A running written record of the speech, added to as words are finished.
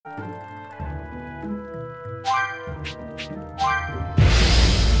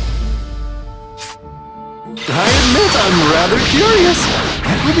I'm rather curious.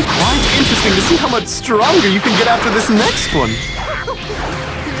 It will be quite interesting to see how much stronger you can get after this next one.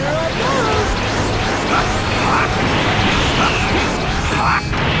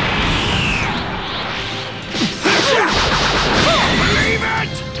 Believe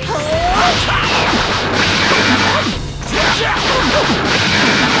it!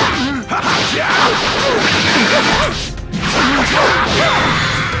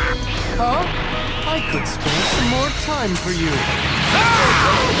 Huh? I could spare some more time for you.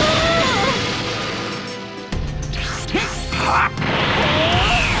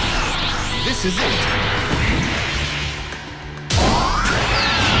 This is it.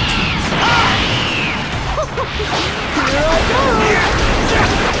 Here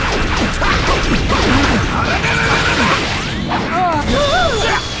I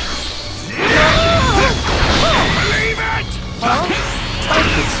go! Believe it! Huh? I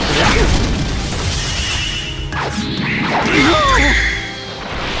could spare you.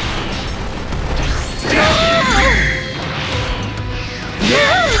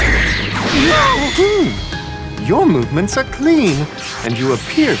 Your movements are clean, and you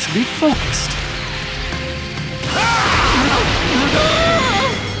appear to be focused.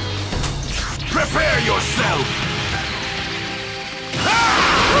 Prepare yourself!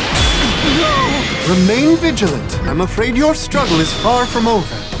 Remain vigilant. I'm afraid your struggle is far from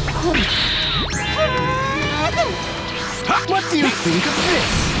over. What do you think of this?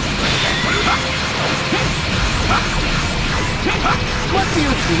 What do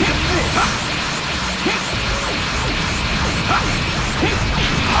you think of this?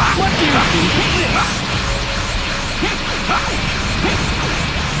 What do you think of this?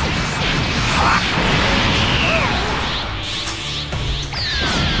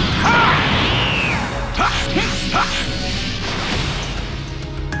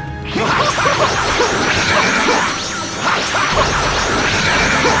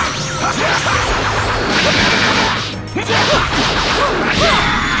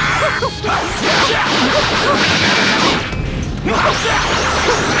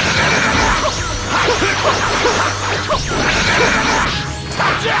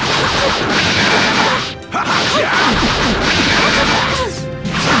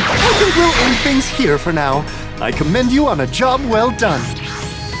 I think we'll end things here for now. I commend you on a job well done.